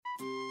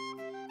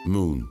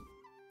Moone.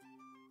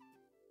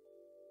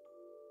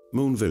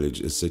 Moone village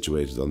is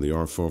situated on the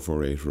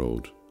R448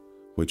 road,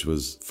 which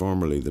was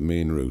formerly the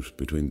main route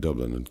between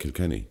Dublin and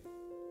Kilkenny.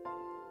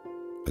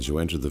 As you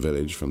enter the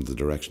village from the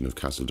direction of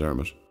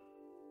Castledermot,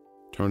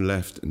 turn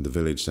left in the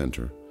village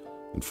centre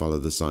and follow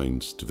the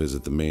signs to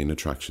visit the main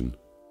attraction,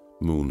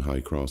 Moone High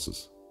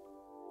Crosses.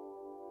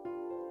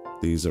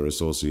 These are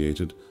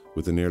associated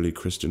with an early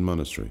Christian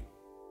monastery.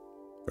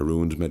 A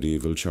ruined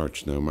medieval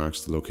church now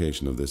marks the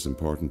location of this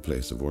important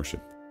place of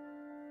worship.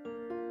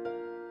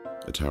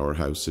 A tower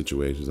house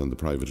situated on the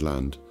private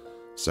land,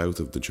 south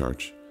of the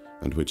church,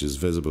 and which is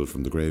visible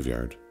from the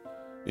graveyard,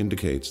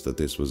 indicates that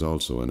this was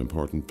also an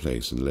important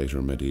place in later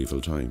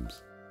medieval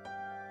times.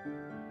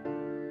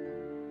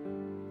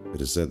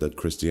 It is said that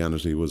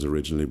Christianity was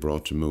originally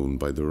brought to Moone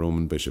by the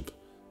Roman bishop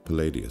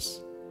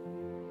Palladius,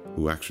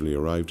 who actually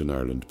arrived in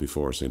Ireland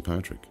before St.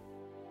 Patrick.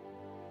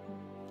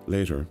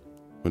 Later,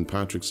 when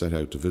Patrick set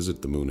out to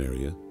visit the Moone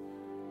area,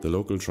 the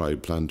local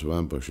tribe planned to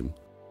ambush him,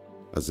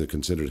 as they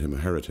considered him a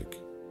heretic.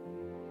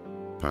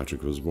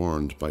 Patrick was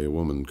warned by a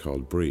woman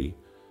called Brigid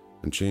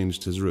and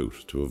changed his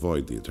route to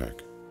avoid the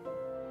attack.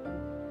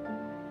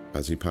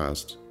 As he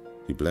passed,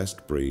 he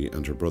blessed Brigid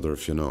and her brother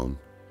Fionn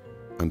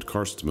and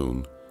cursed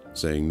Moone,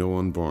 saying no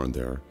one born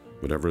there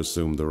would ever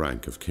assume the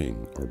rank of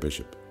king or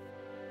bishop.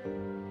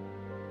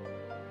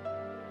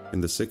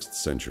 In the 6th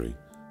century,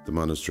 the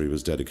monastery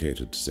was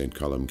dedicated to St.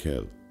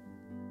 Colmcille.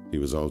 He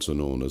was also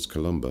known as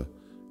Columba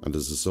and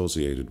is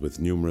associated with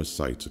numerous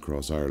sites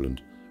across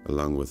Ireland,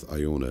 along with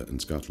Iona in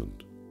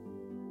Scotland.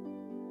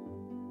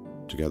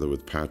 Together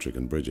with Patrick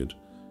and Brigid,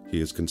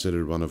 he is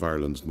considered one of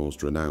Ireland's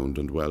most renowned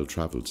and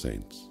well-travelled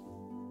saints.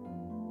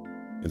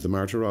 In the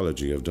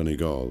Martyrology of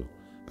Donegal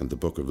and the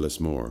Book of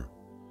Lismore,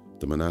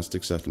 the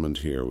monastic settlement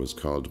here was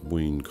called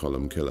Moone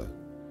Colmcille,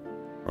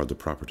 or the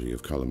property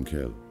of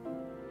Colmcille.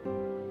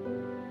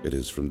 It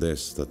is from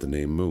this that the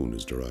name Moone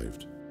is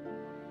derived.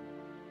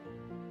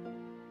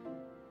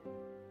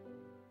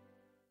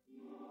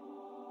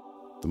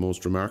 The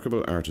most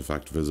remarkable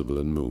artefact visible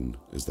in Moone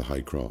is the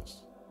High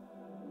Cross.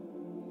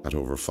 At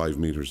over 5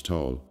 metres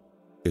tall,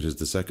 it is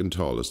the second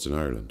tallest in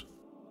Ireland.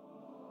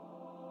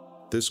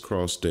 This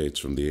cross dates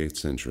from the 8th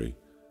century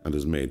and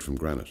is made from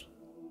granite.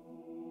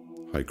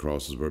 High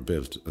crosses were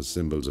built as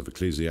symbols of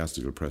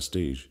ecclesiastical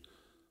prestige,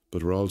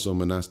 but were also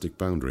monastic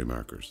boundary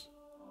markers,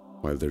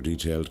 while their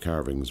detailed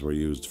carvings were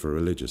used for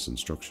religious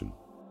instruction.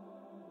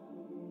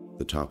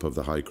 The top of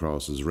the High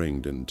Cross is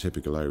ringed in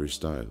typical Irish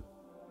style.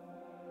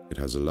 It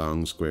has a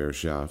long square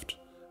shaft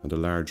and a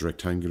large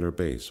rectangular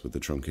base with a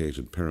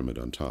truncated pyramid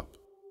on top.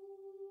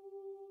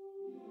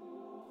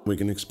 We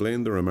can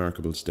explain the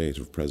remarkable state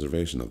of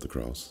preservation of the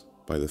cross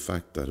by the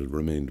fact that it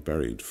remained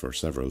buried for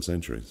several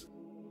centuries.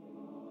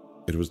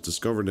 It was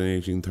discovered in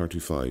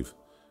 1835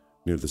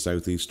 near the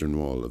southeastern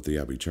wall of the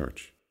Abbey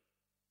Church.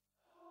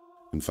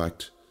 In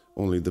fact,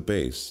 only the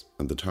base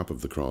and the top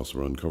of the cross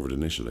were uncovered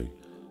initially,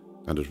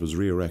 and it was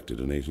re-erected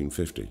in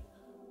 1850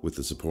 with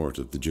the support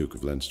of the Duke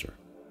of Leinster.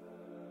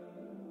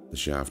 The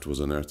shaft was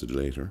unearthed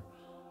later,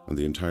 and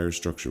the entire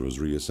structure was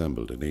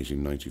reassembled in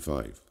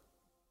 1895.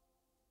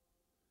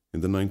 In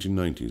the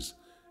 1990s,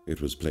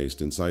 it was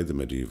placed inside the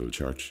medieval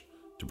church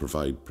to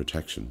provide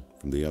protection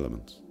from the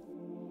elements.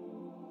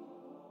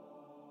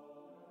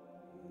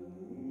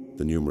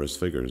 The numerous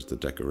figures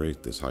that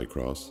decorate this high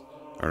cross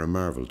are a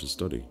marvel to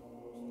study.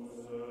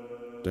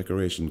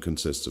 Decoration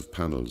consists of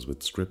panels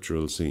with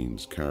scriptural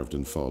scenes carved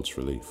in false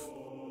relief.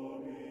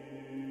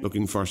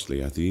 Looking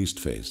firstly at the east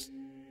face,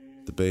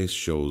 the base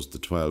shows the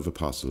 12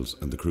 apostles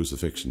and the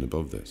crucifixion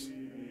above this.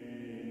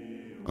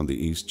 On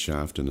the east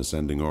shaft in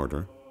ascending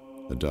order,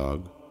 a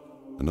dog,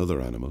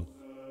 another animal,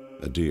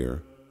 a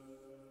deer,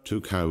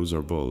 2 cows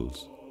or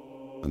bulls,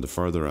 and a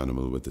further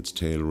animal with its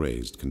tail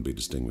raised can be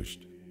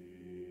distinguished.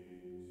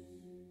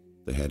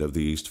 The head of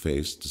the east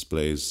face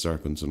displays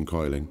serpents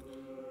uncoiling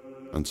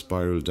and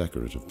spiral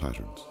decorative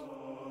patterns.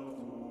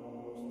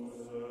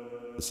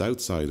 The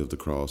south side of the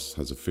cross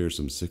has a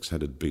fearsome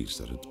 6-headed beast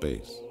at its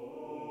base,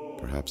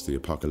 perhaps the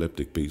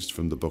apocalyptic beast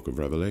from the Book of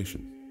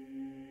Revelation.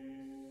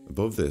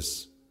 Above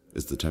this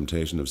is the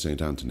temptation of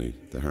St. Anthony,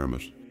 the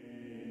hermit,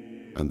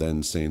 and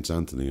then Saints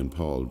Anthony and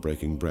Paul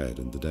breaking bread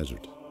in the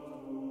desert.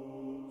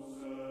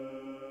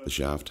 The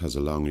shaft has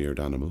a long-eared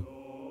animal,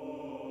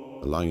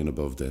 a lion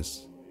above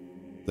this,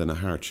 then a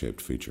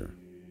heart-shaped feature.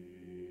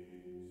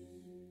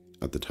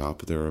 At the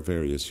top there are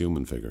various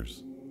human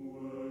figures,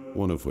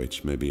 one of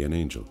which may be an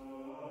angel.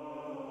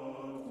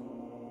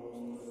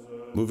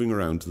 Moving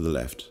around to the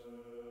left,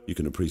 you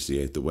can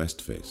appreciate the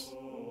west face.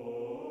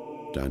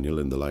 Daniel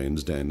in the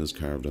lion's den is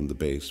carved on the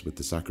base with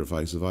the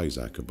sacrifice of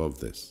Isaac above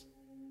this.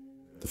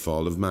 The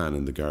fall of man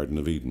in the Garden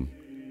of Eden,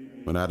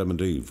 when Adam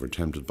and Eve were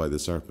tempted by the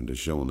serpent, is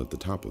shown at the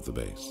top of the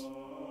base.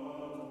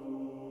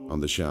 On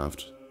the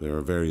shaft, there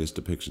are various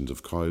depictions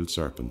of coiled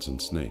serpents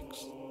and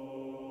snakes.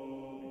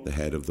 The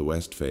head of the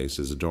west face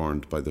is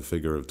adorned by the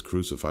figure of the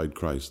crucified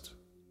Christ,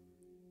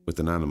 with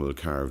an animal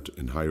carved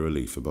in high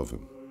relief above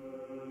him.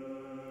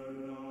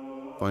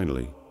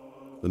 Finally,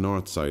 the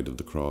north side of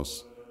the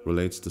cross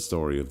relates the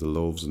story of the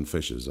loaves and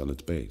fishes on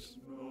its base.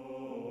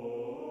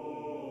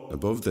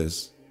 Above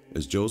this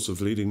is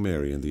Joseph leading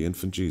Mary and the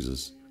infant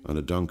Jesus on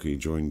a donkey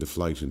during the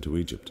flight into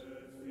Egypt,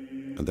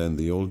 and then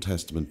the Old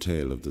Testament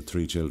tale of the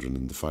 3 children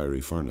in the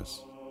fiery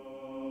furnace.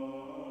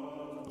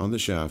 On the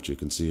shaft you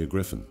can see a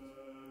griffin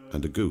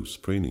and a goose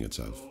preening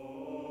itself,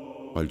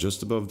 while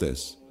just above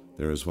this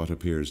there is what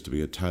appears to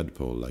be a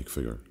tadpole-like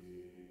figure.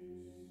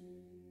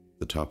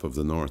 The top of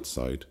the north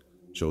side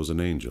shows an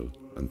angel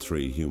and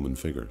 3 human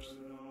figures.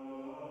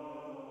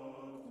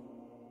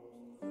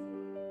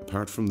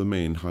 Apart from the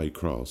main high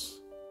cross,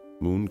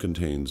 Moone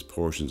contains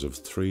portions of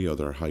 3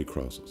 other high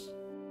crosses.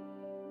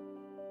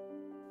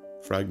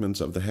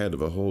 Fragments of the head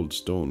of a whole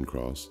stone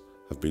cross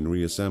have been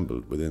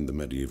reassembled within the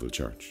medieval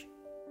church.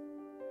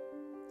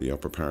 The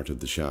upper part of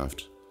the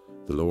shaft,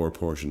 the lower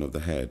portion of the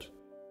head,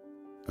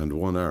 and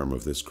one arm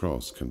of this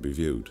cross can be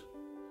viewed,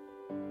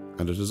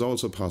 and it is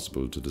also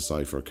possible to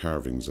decipher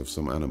carvings of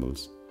some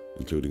animals,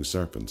 including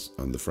serpents,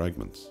 on the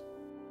fragments.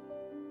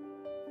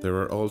 There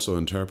are also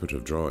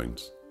interpretive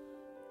drawings,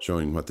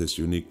 showing what this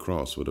unique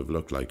cross would have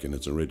looked like in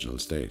its original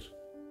state.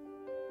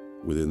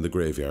 Within the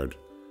graveyard,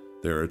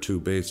 there are 2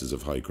 bases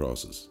of high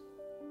crosses,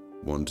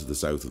 one to the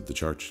south of the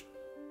church,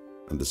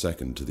 and the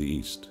second to the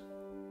east.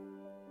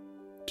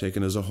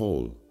 Taken as a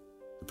whole,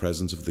 the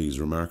presence of these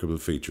remarkable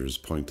features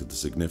point to the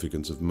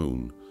significance of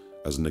Moone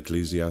as an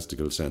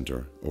ecclesiastical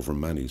centre over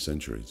many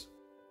centuries.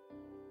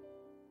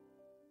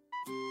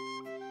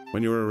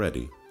 When you are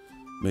ready,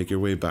 make your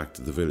way back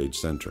to the village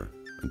centre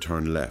and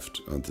turn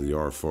left onto the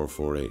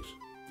R448.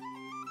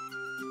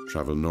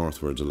 Travel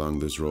northwards along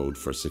this road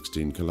for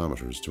 16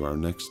 kilometres to our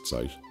next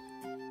site,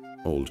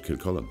 Old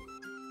Kilcullen.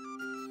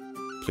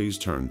 Please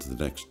turn to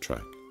the next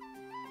track.